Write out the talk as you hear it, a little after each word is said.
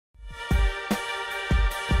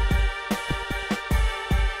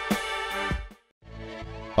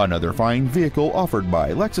Another fine vehicle offered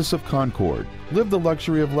by Lexus of Concord. Live the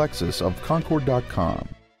luxury of Lexus of Concord.com.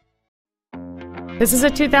 This is a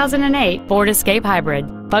 2008 Ford Escape Hybrid,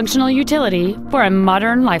 functional utility for a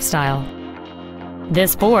modern lifestyle.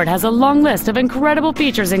 This Ford has a long list of incredible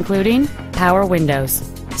features including power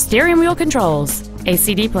windows, steering wheel controls, a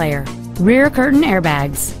CD player, rear curtain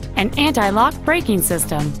airbags, an anti-lock braking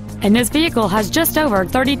system, and this vehicle has just over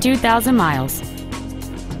 32,000 miles.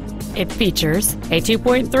 It features a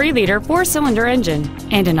 2.3-liter four-cylinder engine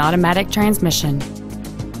and an automatic transmission.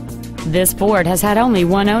 This Ford has had only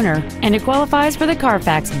one owner, and it qualifies for the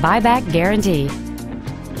Carfax buyback guarantee.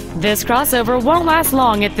 This crossover won't last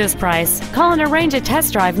long at this price. Call and arrange a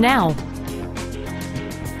test drive now.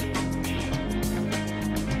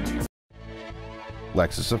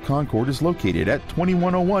 Lexus of Concord is located at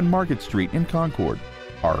 2101 Market Street in Concord.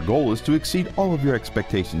 Our goal is to exceed all of your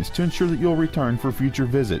expectations to ensure that you'll return for future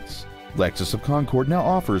visits. Lexus of Concord now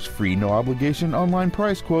offers free no-obligation online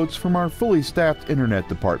price quotes from our fully staffed internet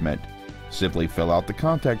department. Simply fill out the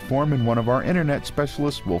contact form and one of our internet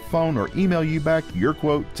specialists will phone or email you back your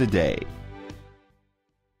quote today.